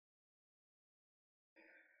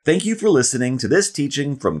Thank you for listening to this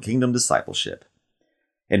teaching from Kingdom Discipleship.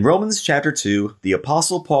 In Romans chapter 2, the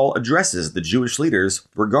Apostle Paul addresses the Jewish leaders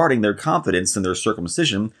regarding their confidence in their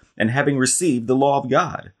circumcision and having received the law of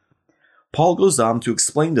God. Paul goes on to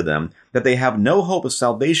explain to them that they have no hope of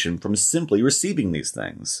salvation from simply receiving these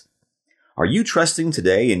things. Are you trusting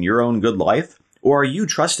today in your own good life, or are you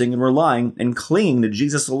trusting and relying and clinging to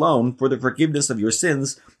Jesus alone for the forgiveness of your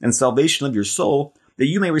sins and salvation of your soul, that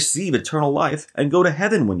you may receive eternal life and go to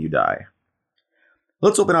heaven when you die?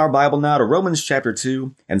 Let's open our Bible now to Romans chapter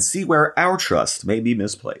 2 and see where our trust may be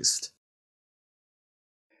misplaced.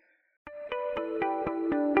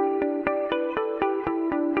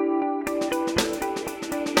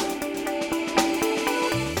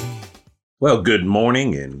 Well, good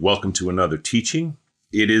morning and welcome to another teaching.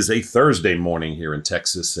 It is a Thursday morning here in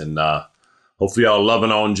Texas, and hopefully y'all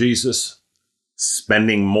loving on Jesus,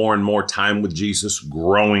 spending more and more time with Jesus,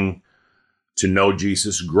 growing to know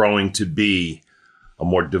Jesus, growing to be a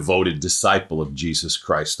more devoted disciple of Jesus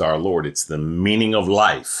Christ our Lord. It's the meaning of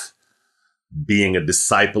life, being a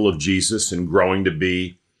disciple of Jesus and growing to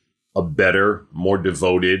be a better, more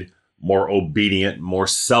devoted, more obedient, more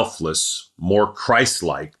selfless, more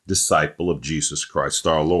Christ-like disciple of Jesus Christ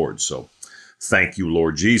our Lord. So thank you,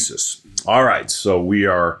 Lord Jesus. All right, so we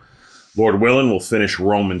are, Lord willing, we'll finish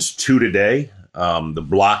Romans 2 today. The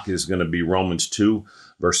block is going to be Romans 2,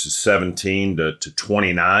 verses 17 to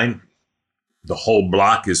 29. The whole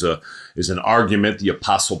block is an argument the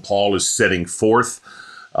Apostle Paul is setting forth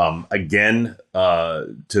again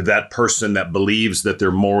to that person that believes that they're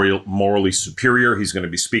morally superior. He's going to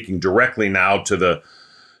be speaking directly now to the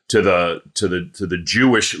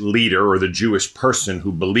Jewish leader or the Jewish person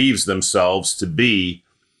who believes themselves to be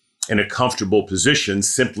in a comfortable position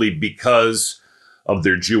simply because of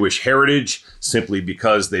their Jewish heritage, simply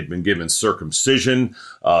because they've been given circumcision,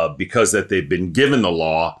 because that they've been given the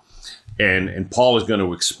law. And Paul is going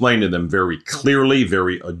to explain to them very clearly,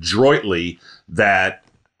 very adroitly, that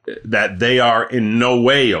they are in no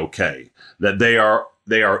way okay, that they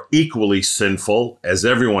are equally sinful as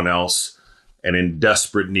everyone else and in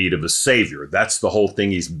desperate need of a savior. That's the whole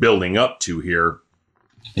thing he's building up to here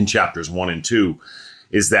in chapters 1 and 2,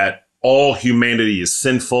 is that all humanity is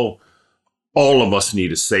sinful. All of us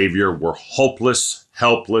need a savior. We're hopeless,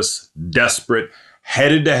 helpless, desperate,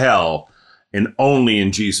 headed to hell, and only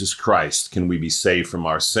in Jesus Christ can we be saved from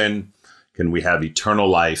our sin, can we have eternal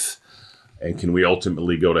life, and can we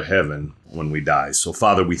ultimately go to heaven when we die. So,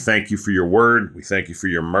 Father, we thank you for your word. We thank you for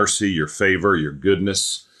your mercy, your favor, your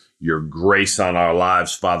goodness, your grace on our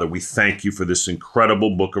lives. Father, we thank you for this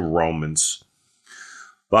incredible book of Romans.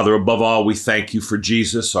 Father, above all, we thank you for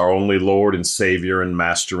Jesus, our only Lord and Savior and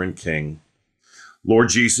Master and King. Lord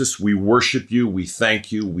Jesus, we worship you. We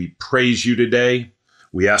thank you. We praise you today.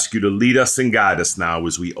 We ask you to lead us and guide us now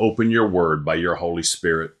as we open your word by your Holy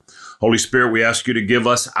Spirit. Holy Spirit, we ask you to give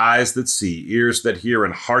us eyes that see, ears that hear,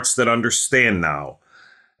 and hearts that understand now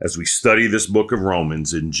as we study this book of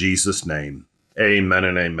Romans in Jesus' name. Amen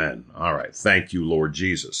and amen. All right. Thank you, Lord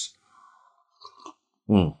Jesus.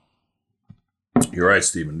 You're right,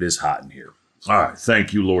 Stephen. It is hot in here. All right.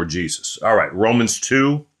 Thank you, Lord Jesus. All right. Romans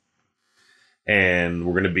 2, and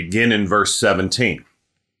we're going to begin in verse 17.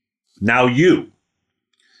 Now you,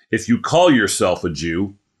 if you call yourself a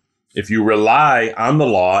Jew, if you rely on the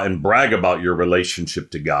law and brag about your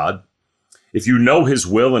relationship to God, if you know his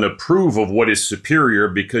will and approve of what is superior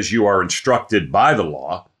because you are instructed by the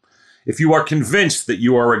law, if you are convinced that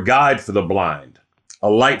you are a guide for the blind, a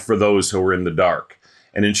light for those who are in the dark,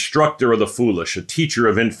 an instructor of the foolish, a teacher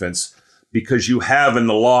of infants, because you have in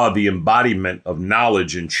the law the embodiment of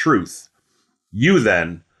knowledge and truth, you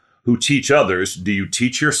then, who teach others, do you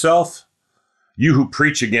teach yourself? You who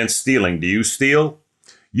preach against stealing, do you steal?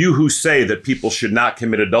 You who say that people should not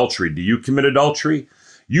commit adultery, do you commit adultery?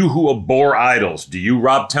 You who abhor idols, do you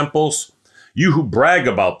rob temples? You who brag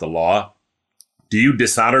about the law, do you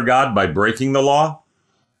dishonor God by breaking the law?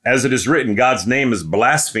 As it is written, God's name is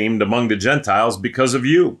blasphemed among the Gentiles because of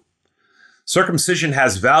you. Circumcision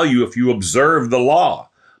has value if you observe the law,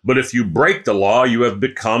 but if you break the law, you have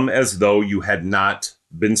become as though you had not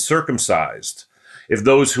been circumcised. If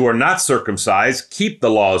those who are not circumcised keep the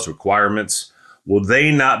law's requirements, will they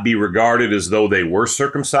not be regarded as though they were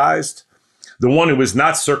circumcised? The one who is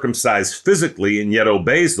not circumcised physically and yet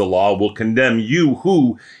obeys the law will condemn you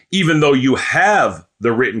who, even though you have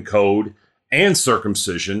the written code and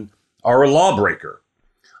circumcision, are a lawbreaker.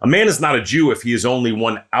 A man is not a Jew if he is only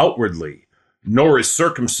one outwardly, nor is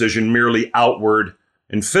circumcision merely outward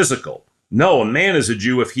and physical. No, a man is a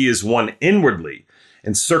Jew if he is one inwardly,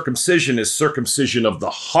 and circumcision is circumcision of the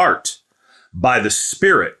heart by the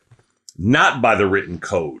Spirit, not by the written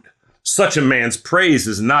code. Such a man's praise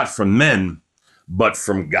is not from men, but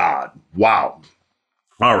from God. Wow.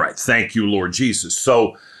 All right. Thank you, Lord Jesus.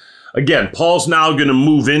 So again, Paul's now going to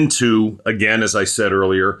move into, again, as I said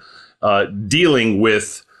earlier, dealing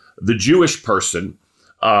with the Jewish person.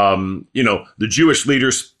 The Jewish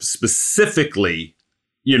leaders specifically,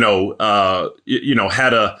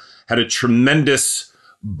 had a tremendous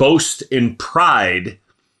boast in pride,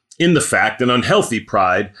 in the fact, an unhealthy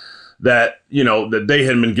pride, that they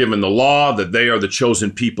had been given the law, that they are the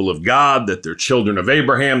chosen people of God, that they're children of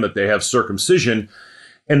Abraham, that they have circumcision.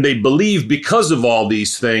 And they believe because of all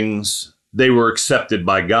these things, they were accepted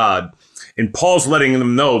by God. And Paul's letting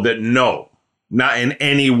them know that no, not in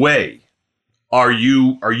any way are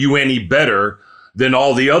you any better than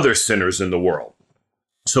all the other sinners in the world.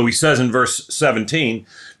 So he says in verse 17,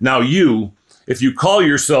 now you, if you call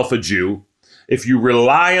yourself a Jew, if you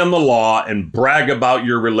rely on the law and brag about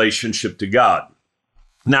your relationship to God.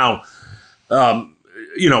 Now,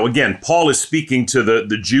 again, Paul is speaking to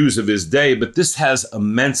the Jews of his day, but this has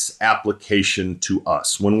immense application to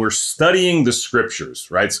us. When we're studying the scriptures,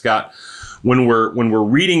 right, Scott? When we're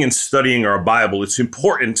reading and studying our Bible, it's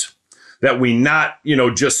important that we not,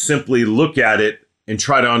 just simply look at it and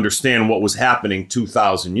try to understand what was happening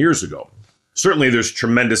 2,000 years ago. Certainly there's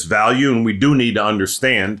tremendous value, and we do need to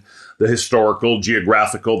understand the historical,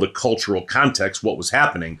 geographical, the cultural context, what was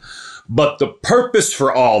happening. But the purpose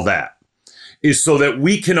for all that is so that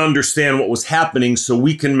we can understand what was happening, so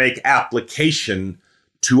we can make application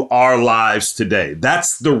to our lives today.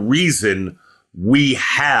 That's the reason we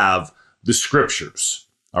have the scriptures.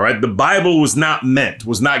 All right. The Bible was not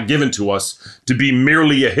given to us to be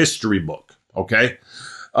merely a history book. OK,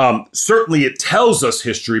 certainly it tells us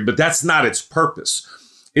history, but that's not its purpose.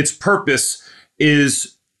 Its purpose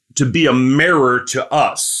is to be a mirror to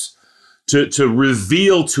us, to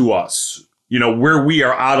reveal to us, where we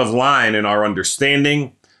are out of line in our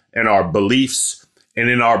understanding and our beliefs and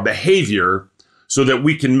in our behavior, so that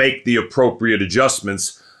we can make the appropriate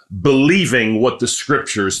adjustments, believing what the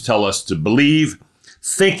scriptures tell us to believe,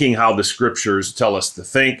 thinking how the scriptures tell us to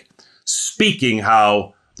think, speaking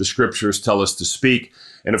how the scriptures tell us to speak,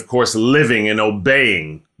 and of course, living and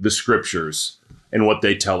obeying the scriptures and what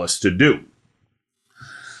they tell us to do.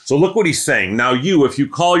 So look what he's saying. Now you, if you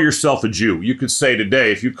call yourself a Jew, you could say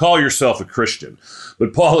today, if you call yourself a Christian,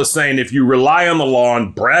 but Paul is saying, if you rely on the law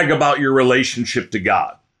and brag about your relationship to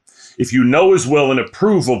God, if you know his will and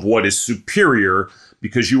approve of what is superior,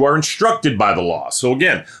 because you are instructed by the law. So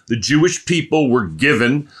again, the Jewish people were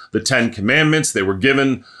given the 10 Commandments. They were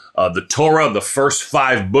given the Torah, the first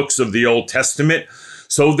 5 books of the Old Testament.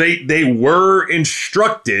 So they were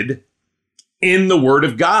instructed in the Word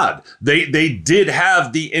of God. They did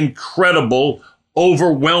have the incredible,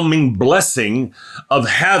 overwhelming blessing of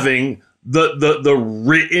having the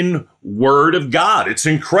written Word of God. It's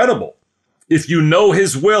incredible. If you know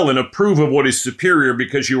his will and approve of what is superior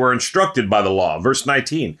because you are instructed by the law. Verse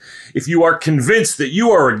 19, if you are convinced that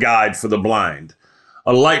you are a guide for the blind,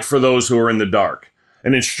 a light for those who are in the dark,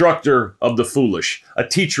 an instructor of the foolish, a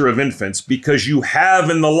teacher of infants, because you have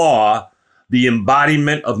in the law the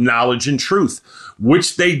embodiment of knowledge and truth,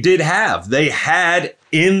 which they did have. They had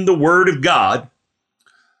in the Word of God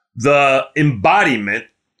the embodiment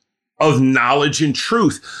of knowledge and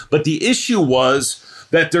truth. But the issue was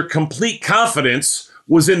that their complete confidence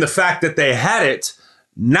was in the fact that they had it,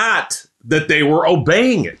 not that they were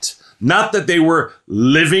obeying it, not that they were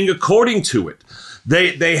living according to it.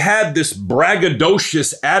 They had this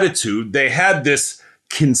braggadocious attitude. They had this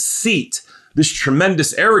conceit, this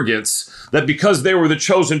tremendous arrogance that because they were the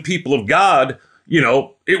chosen people of God,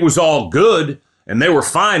 it was all good and they were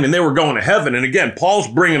fine and they were going to heaven. And again, Paul's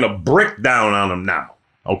bringing a brick down on them now.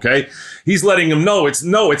 Okay. He's letting them know it's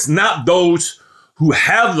not those who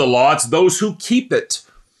have the law, it's those who keep it.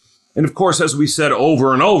 And of course, as we said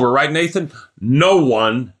over and over, right, Nathan? No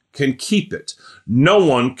one can keep it. No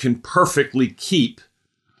one can perfectly keep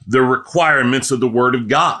the requirements of the Word of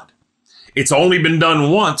God. It's only been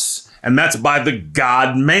done once, and that's by the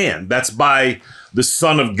God-man. That's by the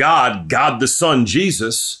Son of God, God the Son,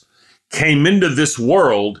 Jesus, came into this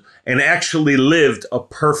world and actually lived a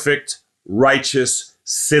perfect, righteous,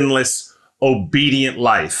 sinless, obedient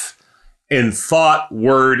life in thought,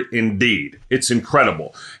 word, and deed. It's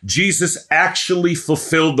incredible. Jesus actually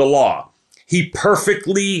fulfilled the law. He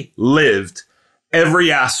perfectly lived every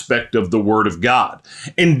aspect of the Word of God.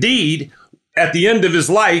 Indeed, at the end of his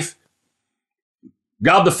life,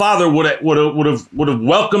 God the Father would have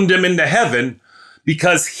welcomed him into heaven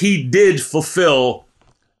because he did fulfill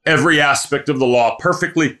every aspect of the law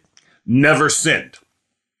perfectly, never sinned.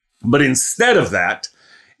 But instead of that,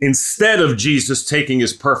 Instead of Jesus taking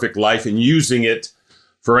his perfect life and using it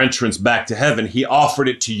for entrance back to heaven, he offered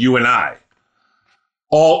it to you and I.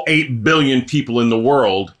 All 8 billion people in the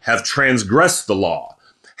world have transgressed the law,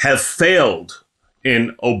 have failed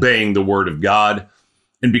in obeying the word of God.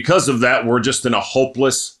 And because of that, we're just in a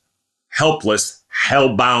hopeless, helpless,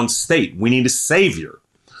 hell-bound state. We need a savior.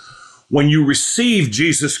 When you receive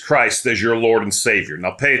Jesus Christ as your Lord and Savior,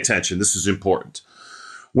 now pay attention, this is important.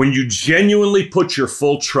 When you genuinely put your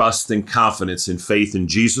full trust and confidence and faith in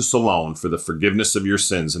Jesus alone for the forgiveness of your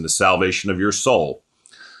sins and the salvation of your soul,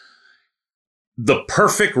 the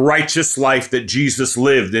perfect righteous life that Jesus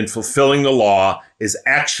lived in fulfilling the law is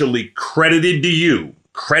actually credited to you,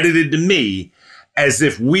 credited to me, as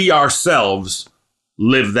if we ourselves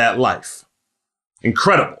lived that life.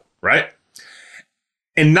 Incredible, right?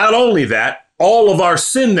 And not only that, all of our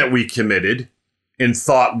sin that we committed in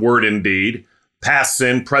thought, word, and deed, past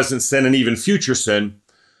sin, present sin, and even future sin,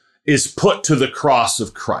 is put to the cross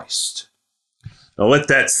of Christ. Now let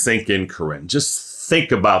that sink in, Corinne. Just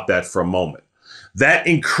think about that for a moment. That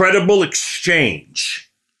incredible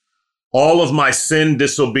exchange, all of my sin,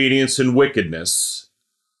 disobedience, and wickedness,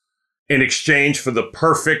 in exchange for the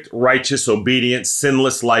perfect, righteous, obedient,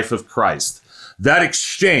 sinless life of Christ. That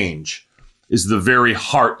exchange is the very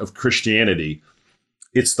heart of Christianity.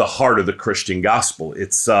 It's the heart of the Christian gospel.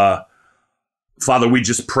 It's, Father, we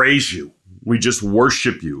just praise you. We just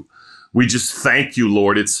worship you. We just thank you,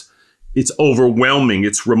 Lord. It's overwhelming.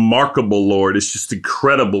 It's remarkable, Lord. It's just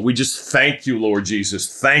incredible. We just thank you, Lord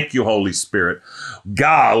Jesus. Thank you, Holy Spirit.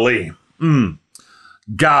 Golly.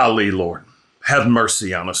 Golly, Lord. Have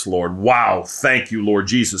mercy on us, Lord. Wow. Thank you, Lord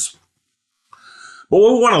Jesus. But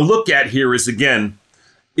what we want to look at here is, again,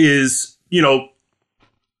 there's the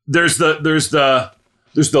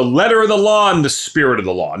letter of the law and the spirit of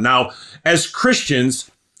the law. Now, as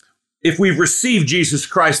Christians, if we've received Jesus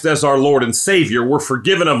Christ as our Lord and Savior, we're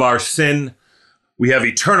forgiven of our sin. We have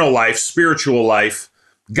eternal life, spiritual life.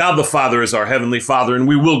 God the Father is our Heavenly Father, and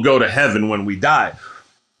we will go to heaven when we die.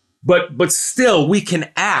 But still, we can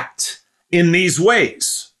act in these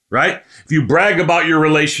ways, right? If you brag about your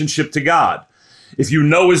relationship to God, if you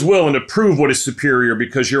know his will and approve what is superior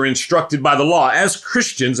because you're instructed by the law, as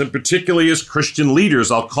Christians, and particularly as Christian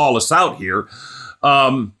leaders, I'll call us out here,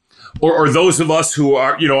 or those of us who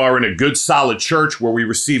are in a good, solid church where we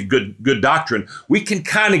receive good doctrine, we can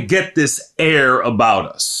kind of get this air about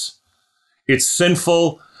us. It's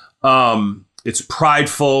sinful, it's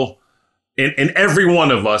prideful, and every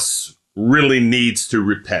one of us really needs to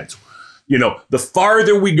repent. The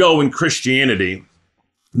farther we go in Christianity,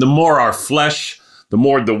 the more our flesh, the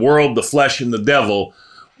more the world, the flesh, and the devil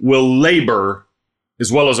will labor, as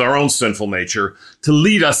well as our own sinful nature, to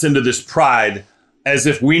lead us into this pride as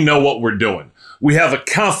if we know what we're doing. We have a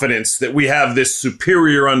confidence that we have this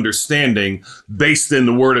superior understanding based in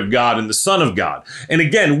the Word of God and the Son of God. And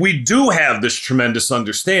again, we do have this tremendous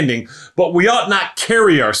understanding, but we ought not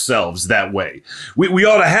carry ourselves that way. We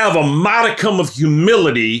ought to have a modicum of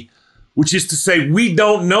humility, which is to say we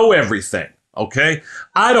don't know everything. Okay?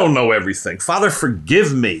 I don't know everything. Father,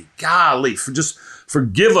 forgive me. Golly, just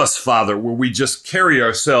forgive us, Father, where we just carry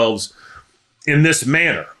ourselves in this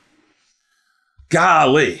manner.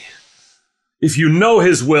 Golly. If you know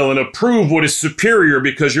his will and approve what is superior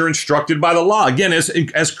because you're instructed by the law. Again,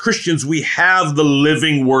 as Christians, we have the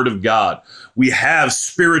living word of God. We have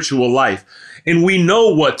spiritual life. And we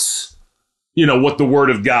know what the word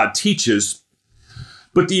of God teaches.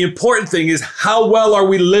 But the important thing is, how well are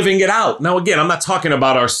we living it out? Now, again, I'm not talking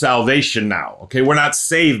about our salvation now, okay? We're not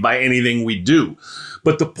saved by anything we do.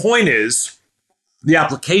 But the point is, the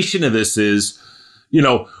application of this is,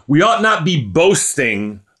 we ought not be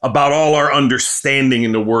boasting about all our understanding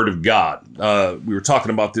in the Word of God. We were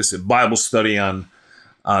talking about this at Bible study on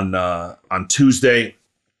Tuesday,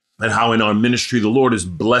 and how in our ministry the Lord has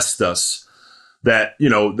blessed us that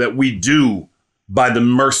we do, by the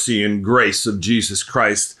mercy and grace of Jesus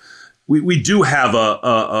Christ, we do have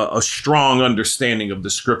a strong understanding of the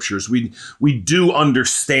Scriptures. We do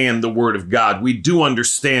understand the Word of God. We do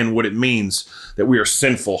understand what it means that we are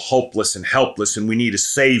sinful, hopeless, and helpless, and we need a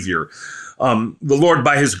Savior. The Lord,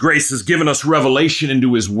 by his grace, has given us revelation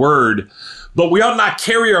into his Word, but we ought not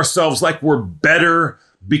carry ourselves like we're better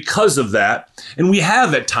because of that. And we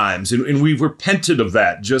have at times, and we've repented of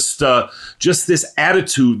that. Just this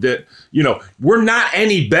attitude that, we're not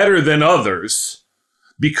any better than others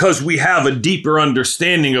because we have a deeper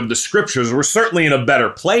understanding of the Scriptures. We're certainly in a better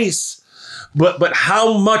place, but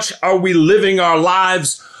how much are we living our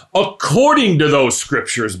lives according to those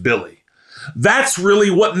Scriptures, Billy? That's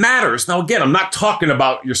really what matters. Now, again, I'm not talking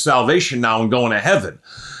about your salvation now and going to heaven.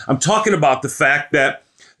 I'm talking about the fact that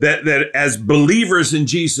that as believers in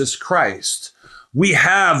Jesus Christ, we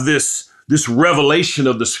have this revelation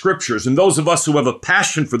of the scriptures. And those of us who have a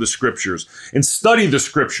passion for the scriptures and study the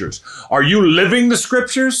scriptures, are you living the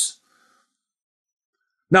scriptures?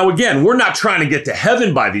 Now, again, we're not trying to get to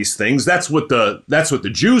heaven by these things. That's what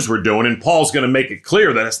the Jews were doing. And Paul's going to make it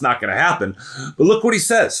clear that it's not going to happen. But look what he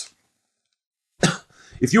says.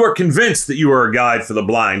 If you are convinced that you are a guide for the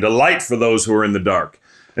blind, a light for those who are in the dark,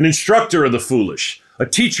 an instructor of the foolish, a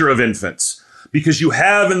teacher of infants, because you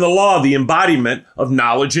have in the law the embodiment of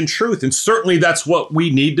knowledge and truth. And certainly that's what we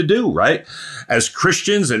need to do, right? As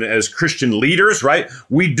Christians and as Christian leaders, right?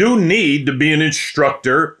 We do need to be an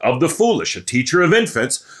instructor of the foolish, a teacher of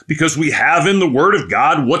infants, because we have in the word of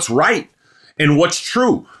God what's right and what's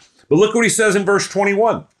true. But look what he says in verse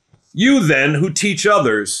 21. You then who teach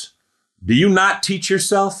others, do you not teach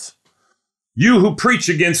yourself? You who preach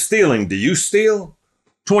against stealing, do you steal?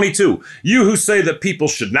 22, you who say that people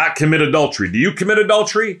should not commit adultery, do you commit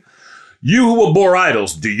adultery? You who abhor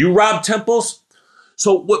idols, do you rob temples?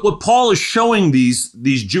 So what Paul is showing these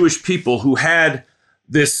Jewish people who had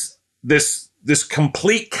this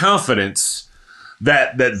complete confidence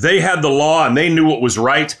that they had the law and they knew what was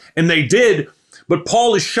right, and they did, but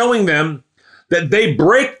Paul is showing them that they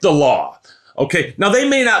break the law. Okay, now they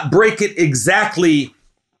may not break it exactly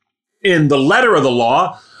in the letter of the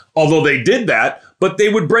law, although they did that, but they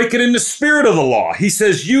would break it in the spirit of the law. He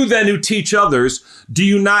says, you then who teach others, do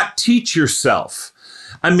you not teach yourself?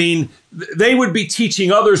 I mean, they would be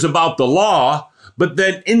teaching others about the law, but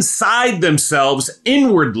then inside themselves,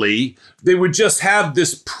 inwardly, they would just have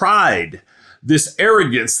this pride, this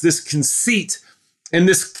arrogance, this conceit, and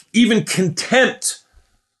this even contempt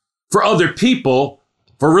for other people,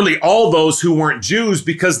 for really all those who weren't Jews,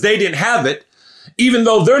 because they didn't have it, even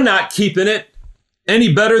though they're not keeping it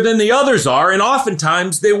any better than the others are. And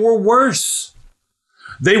oftentimes they were worse.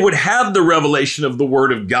 They would have the revelation of the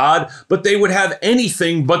word of God, but they would have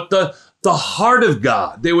anything but the heart of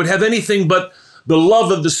God. They would have anything but the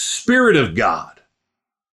love of the Spirit of God.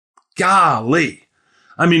 Golly.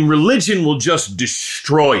 I mean, religion will just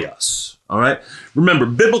destroy us. All right. Remember,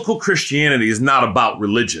 biblical Christianity is not about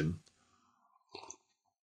religion.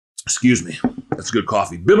 Excuse me. That's good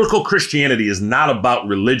coffee. Biblical Christianity is not about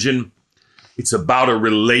religion. It's about a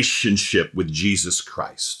relationship with Jesus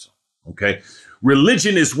Christ. Okay.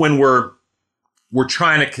 Religion is when we're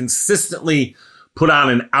trying to consistently put on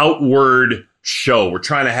an outward show. We're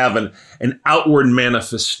trying to have an outward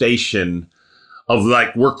manifestation of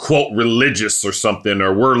like, we're quote religious or something,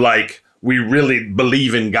 or we're like, we really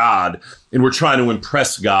believe in God and we're trying to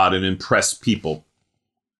impress God and impress people.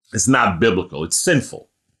 It's not biblical. It's sinful.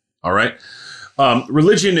 All right.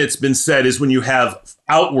 Religion, it's been said, is when you have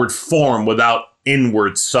outward form without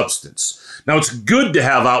inward substance. Now, it's good to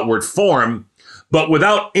have outward form, but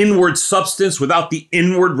without inward substance, without the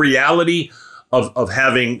inward reality of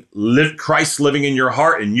having Christ living in your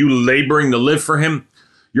heart and you laboring to live for him,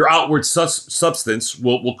 your outward substance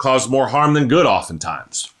will cause more harm than good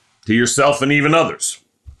oftentimes to yourself and even others.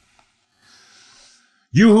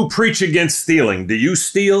 You who preach against stealing, do you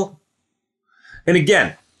steal? And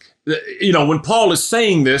again, you know, when Paul is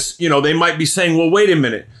saying this, you know, they might be saying, well, wait a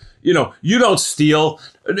minute, you know, you don't steal.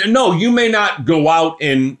 No, you may not go out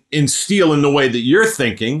and steal in the way that you're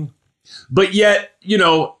thinking, but yet, you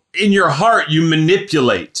know, in your heart, you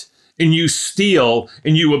manipulate and you steal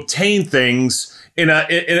and you obtain things in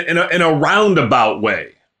a roundabout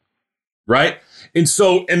way, right? And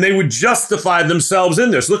they would justify themselves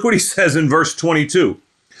in this. Look what he says in verse 22.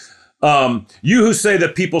 You who say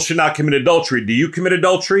that people should not commit adultery, do you commit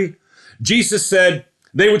adultery? Jesus said,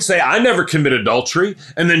 they would say, I never commit adultery.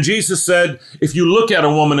 And then Jesus said, if you look at a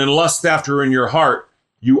woman and lust after her in your heart,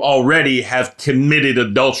 you already have committed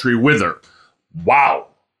adultery with her. Wow.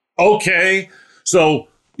 Okay. So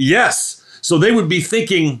yes. So they would be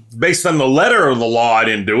thinking based on the letter of the law, I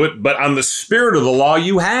didn't do it, but on the spirit of the law,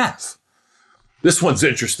 you have. This one's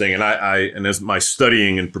interesting. And as my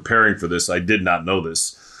studying and preparing for this, I did not know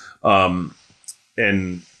this. And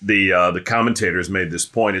the commentators made this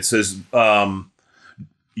point. It says,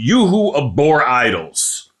 you who abhor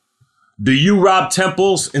idols, do you rob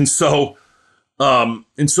temples? And so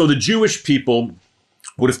the Jewish people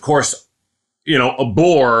would, of course, you know,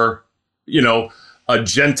 abhor, you know,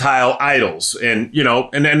 Gentile idols, and you know,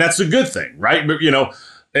 and that's a good thing, right? But you know,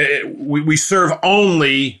 we serve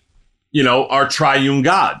only, you know, our triune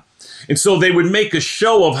God. And so they would make a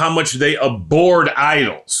show of how much they abhorred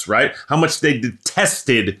idols, right? How much they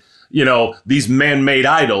detested, you know, these man-made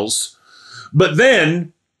idols. But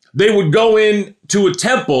then they would go into a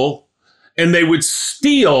temple and they would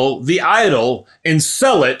steal the idol and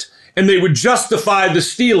sell it. and they would justify the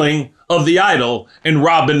stealing of the idol and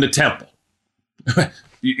robbing the temple.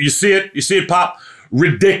 You see it? You see it, Pop?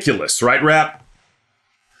 Ridiculous, right, Rap?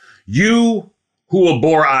 You who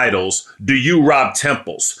abhor idols, do you rob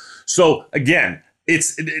temples? So again,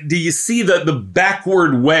 do you see the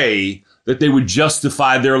backward way that they would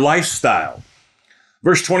justify their lifestyle?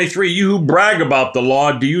 Verse 23, you who brag about the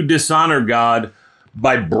law, do you dishonor God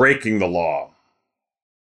by breaking the law?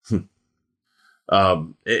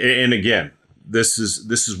 And again, this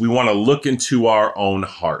is we want to look into our own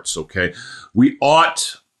hearts, okay? We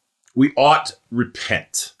ought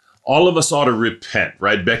repent. All of us ought to repent,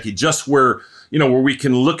 right, Becky? Just where we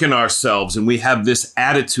can look in ourselves and we have this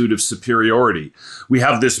attitude of superiority. We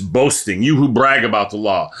have this boasting, you who brag about the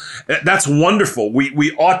law. That's wonderful.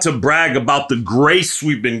 We ought to brag about the grace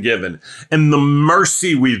we've been given and the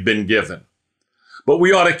mercy we've been given. But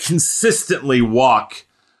we ought to consistently walk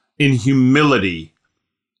in humility,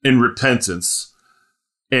 in repentance,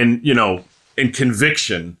 and, in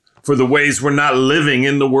conviction for the ways we're not living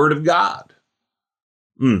in the Word of God.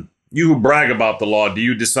 You who brag about the law, do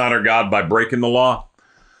you dishonor God by breaking the law?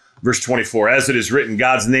 Verse 24, as it is written,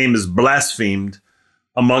 God's name is blasphemed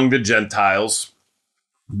among the Gentiles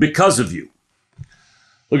because of you.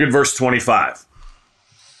 Look at verse 25.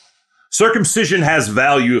 Circumcision has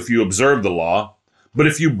value if you observe the law, but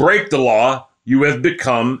if you break the law, you have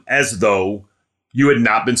become as though you had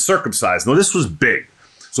not been circumcised. Now, this was big.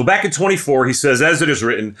 So back in 24, he says, as it is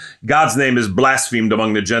written, God's name is blasphemed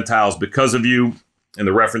among the Gentiles because of you. And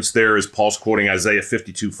the reference there is Paul's quoting Isaiah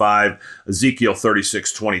 52:5, Ezekiel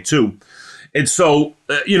 36:22. And so,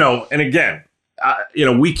 and again,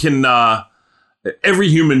 we can, every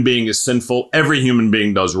human being is sinful. Every human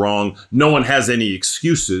being does wrong. No one has any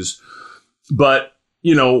excuses. But,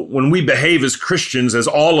 when we behave as Christians, as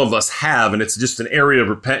all of us have, and it's just an area of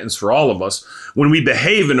repentance for all of us, when we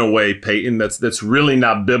behave in a way, Peyton, that's really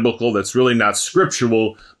not biblical, that's really not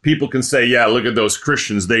scriptural, people can say, yeah, look at those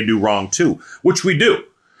Christians, they do wrong too, which we do.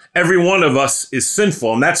 Every one of us is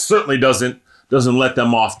sinful, and that certainly doesn't let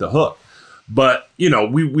them off the hook. But,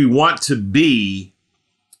 we want to be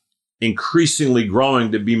increasingly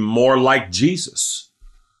growing to be more like Jesus.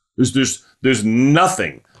 There's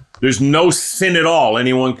nothing. There's no sin at all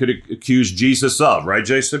anyone could accuse Jesus of, right,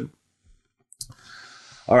 Jason?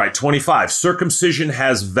 All right, 25. Circumcision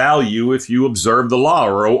has value if you observe the law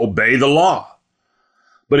or obey the law.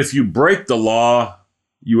 But if you break the law,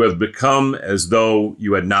 you have become as though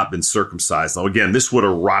you had not been circumcised. Now, again, this would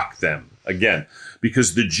have rocked them, again,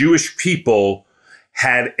 because the Jewish people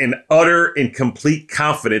had an utter and complete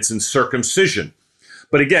confidence in circumcision.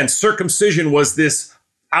 But again, circumcision was this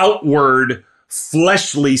outward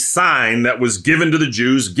fleshly sign that was given to the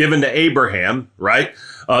Jews, given to Abraham, right?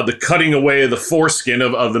 The cutting away of the foreskin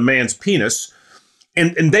of the man's penis.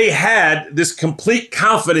 And they had this complete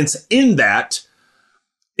confidence in that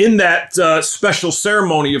special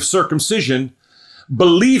ceremony of circumcision,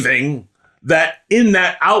 believing that in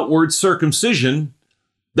that outward circumcision,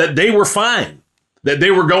 that they were fine, that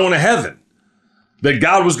they were going to heaven, that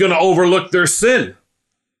God was going to overlook their sin.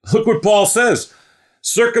 Look what Paul says.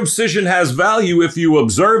 Circumcision has value if you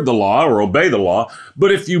observe the law or obey the law,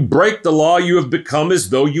 but if you break the law, you have become as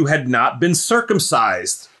though you had not been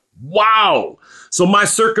circumcised. Wow. So my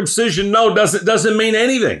circumcision, doesn't mean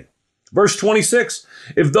anything. Verse 26,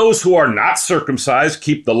 if those who are not circumcised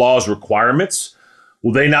keep the law's requirements,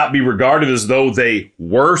 will they not be regarded as though they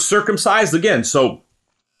were circumcised? Again, so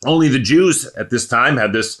only the Jews at this time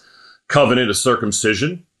had this covenant of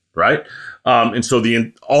circumcision, right? And so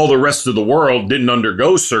all the rest of the world didn't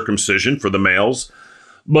undergo circumcision for the males.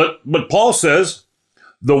 But Paul says,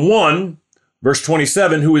 the one, verse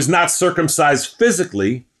 27, who is not circumcised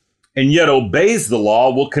physically and yet obeys the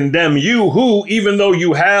law will condemn you who, even though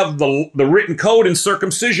you have the written code in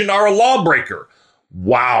circumcision, are a lawbreaker.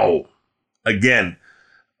 Wow. Again,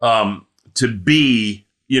 to be,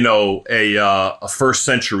 a first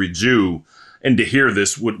century Jew and to hear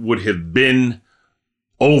this would have been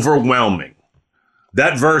overwhelming.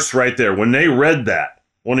 That verse right there, when they read that,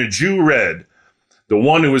 when a Jew read, the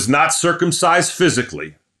one who is not circumcised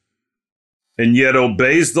physically and yet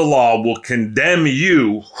obeys the law will condemn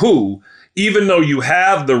you who, even though you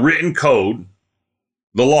have the written code,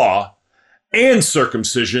 the law, and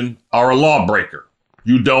circumcision, are a lawbreaker.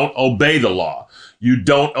 You don't obey the law. You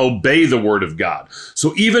don't obey the word of God.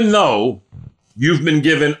 So even though you've been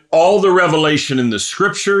given all the revelation in the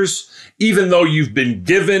scriptures, even though you've been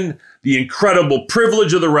given the incredible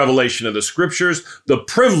privilege of the revelation of the scriptures, the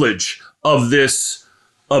privilege of this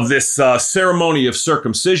ceremony of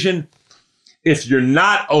circumcision, if you're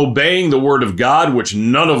not obeying the word of God, which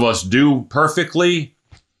none of us do perfectly,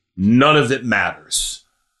 None of it matters.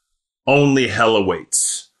 Only hell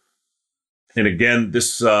awaits. And again,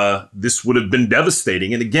 this would have been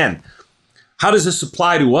devastating. And again, how does this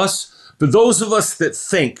apply to us? For those of us that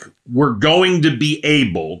think we're going to be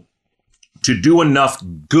able to do enough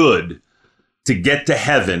good to get to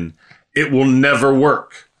heaven, it will never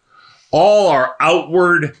work. All our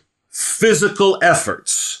outward physical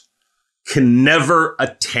efforts can never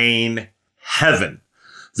attain heaven.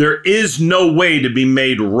 There is no way to be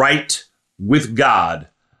made right with God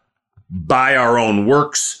by our own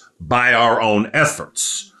works, by our own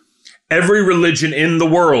efforts. Every religion in the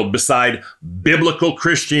world beside biblical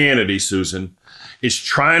Christianity, Susan, is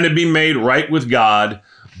trying to be made right with God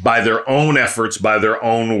by their own efforts, by their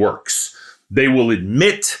own works. They will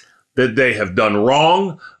admit that they have done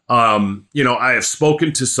wrong. I have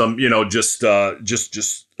spoken to some, just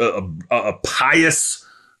a pious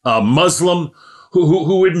Muslim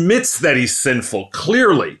who admits that he's sinful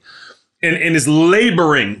clearly and is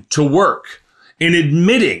laboring to work and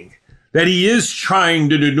admitting that he is trying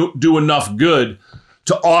to do enough good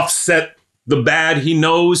to offset the bad he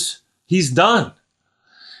knows he's done.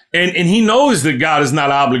 And he knows that God is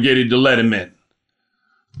not obligated to let him in.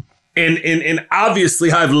 And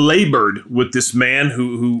obviously I've labored with this man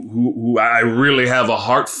who I really have a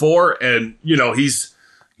heart for. And,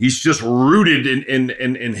 he's just rooted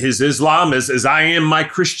in his Islam as I am my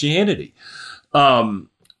Christianity.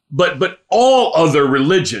 But all other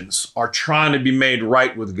religions are trying to be made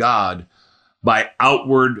right with God by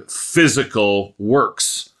outward physical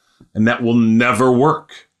works. And that will never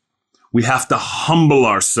work. We have to humble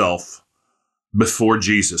ourselves before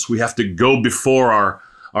Jesus. We have to go before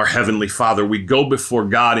our Heavenly Father. We go before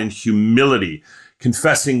God in humility,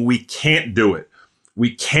 confessing we can't do it.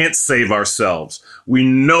 We can't save ourselves. We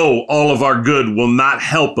know all of our good will not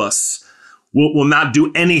help us, will not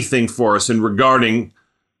do anything for us in regarding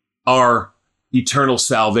our eternal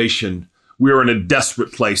salvation. We are in a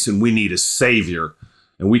desperate place and we need a Savior,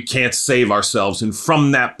 and we can't save ourselves. And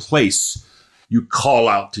from that place, you call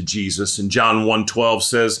out to Jesus. And John 1:12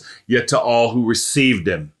 says, "Yet to all who received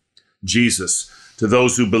him," Jesus, "to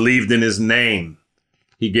those who believed in his name,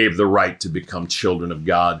 he gave the right to become children of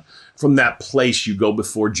God." From that place, you go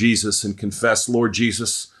before Jesus and confess, "Lord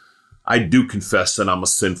Jesus, I do confess that I'm a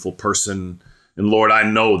sinful person. And Lord, I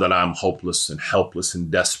know that I'm hopeless and helpless and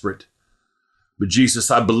desperate. But Jesus,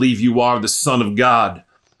 I believe you are the Son of God.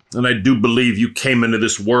 And I do believe you came into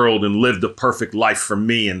this world and lived a perfect life for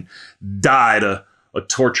me and died a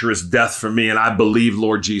torturous death for me. And I believe,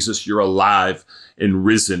 Lord Jesus, you're alive and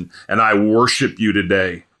risen. And I worship you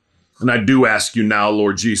today. And I do ask you now,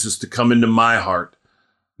 Lord Jesus, to come into my heart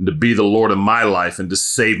and to be the Lord of my life and to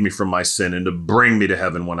save me from my sin and to bring me to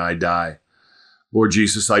heaven when I die. Lord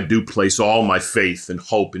Jesus, I do place all my faith and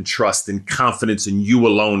hope and trust and confidence in you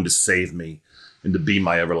alone to save me and to be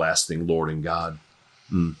my everlasting Lord and God."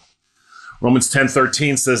 Romans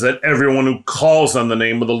 10:13 says that everyone who calls on the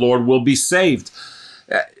name of the Lord will be saved.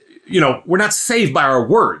 We're not saved by our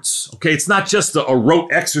words, okay? It's not just a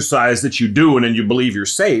rote exercise that you do and then you believe you're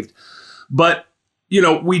saved. But,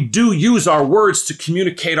 we do use our words to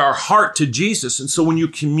communicate our heart to Jesus. And so when you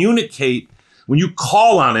communicate, when you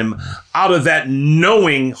call on him out of that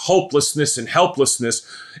knowing hopelessness and helplessness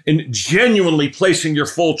and genuinely placing your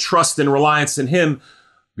full trust and reliance in him,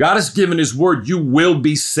 God has given his word. You will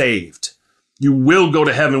be saved. You will go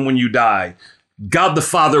to heaven when you die. God the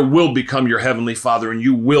Father will become your heavenly Father and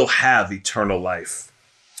you will have eternal life.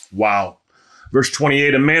 Wow. Verse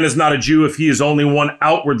 28, "A man is not a Jew if he is only one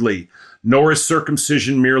outwardly, nor is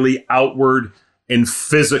circumcision merely outward and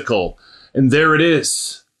physical." And there it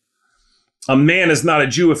is. A man is not a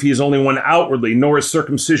Jew if he is only one outwardly, nor is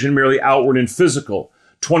circumcision merely outward and physical.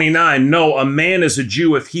 29, "No, a man is a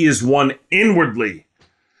Jew if he is one inwardly."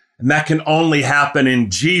 And that can only happen in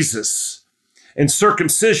Jesus. And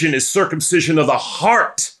circumcision is circumcision of the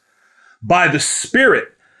heart by the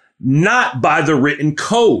Spirit, not by the written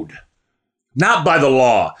code, not by the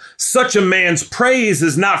law. Such a man's praise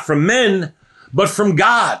is not from men, but from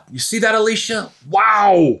God. You see that, Alicia?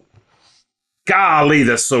 Wow. Golly,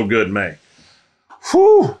 that's so good, man.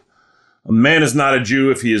 Whew. "A man is not a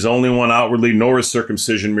Jew if he is only one outwardly, nor is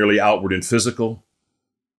circumcision merely outward and physical."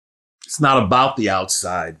 It's not about the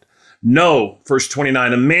outside. No, verse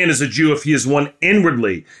 29, "A man is a Jew if he is one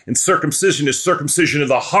inwardly, and circumcision is circumcision of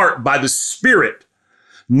the heart by the Spirit,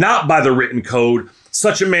 not by the written code.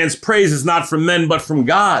 Such a man's praise is not from men, but from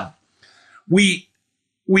God." When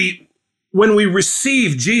we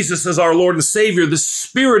receive Jesus as our Lord and Savior, the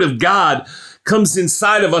Spirit of God comes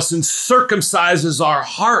inside of us and circumcises our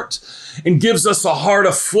heart and gives us a heart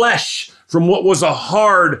of flesh from what was a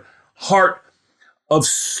hard heart of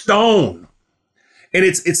stone. And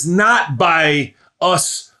it's not by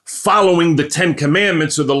us following the 10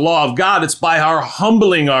 commandments or the law of God. It's by our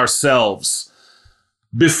humbling ourselves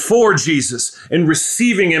before Jesus and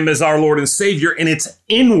receiving him as our Lord and Savior. And it's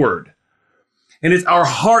inward. And our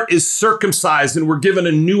heart is circumcised, and we're given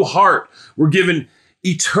a new heart. We're given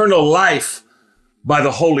eternal life by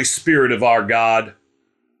the Holy Spirit of our God.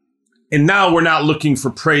 And now we're not looking for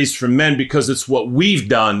praise from men because it's what we've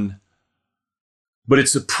done, but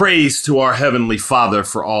it's a praise to our Heavenly Father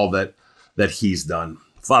for all that he's done.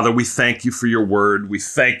 Father, we thank you for your word. We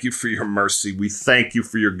thank you for your mercy. We thank you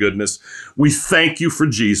for your goodness. We thank you for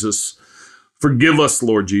Jesus. Forgive us,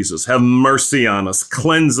 Lord Jesus. Have mercy on us.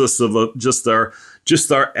 Cleanse us of just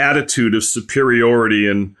our attitude of superiority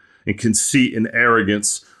and conceit and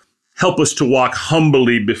arrogance. Help us to walk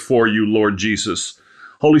humbly before you, Lord Jesus.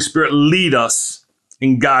 Holy Spirit, lead us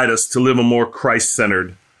and guide us to live a more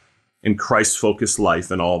Christ-centered and Christ-focused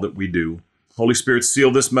life in all that we do. Holy Spirit,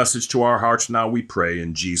 seal this message to our hearts now, we pray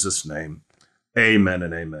in Jesus' name. Amen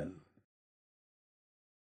and amen.